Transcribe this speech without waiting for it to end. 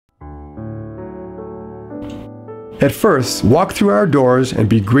At Firth, walk through our doors and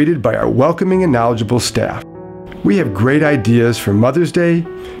be greeted by our welcoming and knowledgeable staff. We have great ideas for Mother's Day,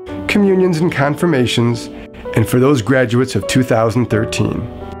 communions and confirmations, and for those graduates of 2013.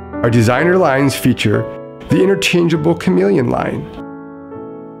 Our designer lines feature the interchangeable chameleon line.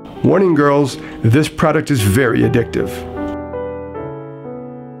 Warning girls, this product is very addictive.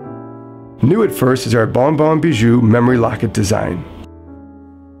 New at Firth is our Bonbon Bijou memory locket design.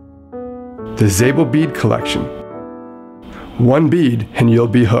 The Zabel bead collection. One bead and you'll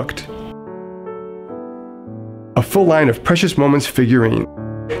be hooked. A full line of Precious Moments figurines.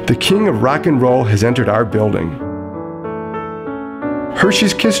 The king of rock and roll has entered our building.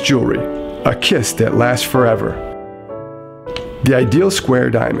 Hershey's Kiss jewelry, a kiss that lasts forever. The Ideal Square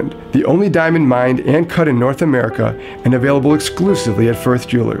Diamond, the only diamond mined and cut in North America and available exclusively at Firth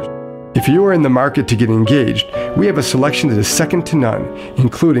Jewelers. If you are in the market to get engaged, we have a selection that is second to none,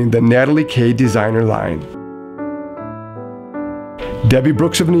 including the Natalie K designer line. Debbie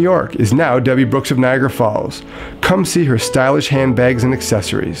Brooks of New York is now Debbie Brooks of Niagara Falls. Come see her stylish handbags and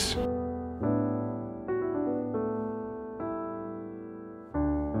accessories.